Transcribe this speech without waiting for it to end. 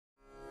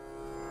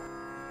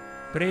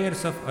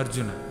Prayers of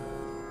Arjuna.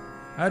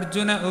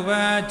 Arjuna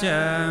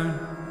uvacha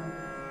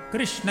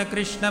Krishna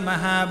Krishna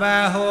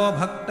Mahabaho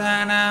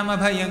Bhaktanam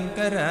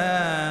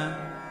Abhayankara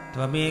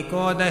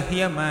Tvameko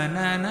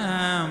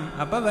Dahyamananam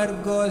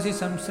Apavargosi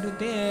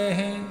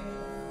Samsritehe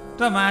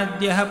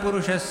Tvamadhyah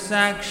Purushas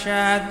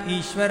Sakshat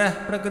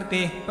Ishvarah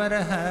Prakritih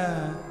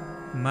Paraha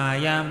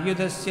Mayam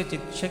Yudhasya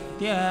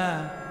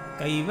Chitshaktya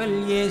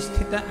Kaivalye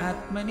Sthita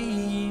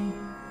Atmani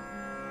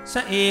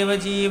Sa eva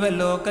jiva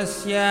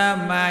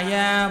lokasya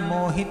maya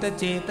mohita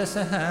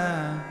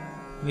chetasaha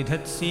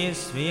vidhatsye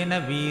svena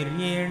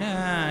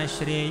viryena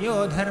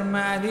shreyo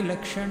dharmadi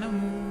lakshanam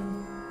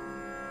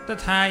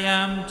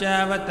tathayam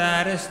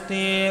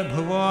chavataraste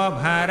bhuvo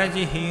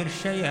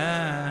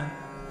bharajihirshaya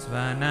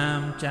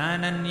svanam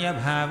chananya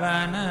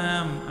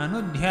bhavanam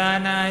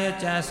anudhyanaya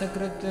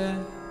chasakrit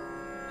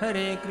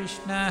Hare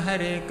Krishna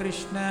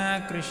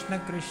Krishna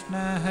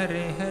Krishna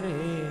Hare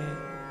Hare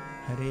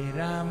Hare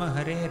Rama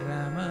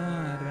Rama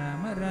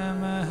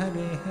Rama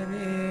Hare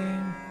Hare